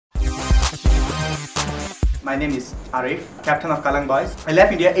My name is Arif, Captain of Kallang Boys. I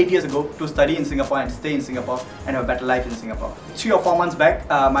left India 8 years ago to study in Singapore and stay in Singapore and have a better life in Singapore. 3 or 4 months back,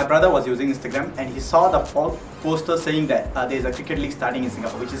 my brother was using Instagram and he saw the poster saying that there is a cricket league starting in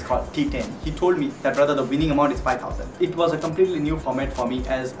Singapore which is called T10. He told me that brother, the winning amount is 5,000. It was a completely new format for me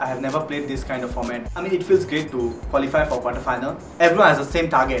as I have never played this kind of format. I mean, it feels great to qualify for quarterfinal. Everyone has the same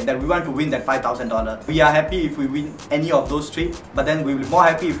target that we want to win that $5,000. We are happy if we win any of those 3, but then we will be more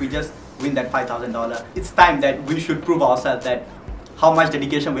happy if we just win that $5,000. It's time that we should prove ourselves that how much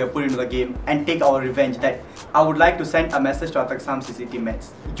dedication we have put into the game and take our revenge. That I would like to send a message to our Taksam CC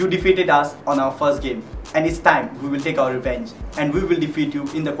teammates. You defeated us on our first game and it's time we will take our revenge and we will defeat you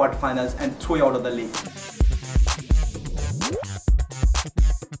in the quarterfinals and throw you out of the league.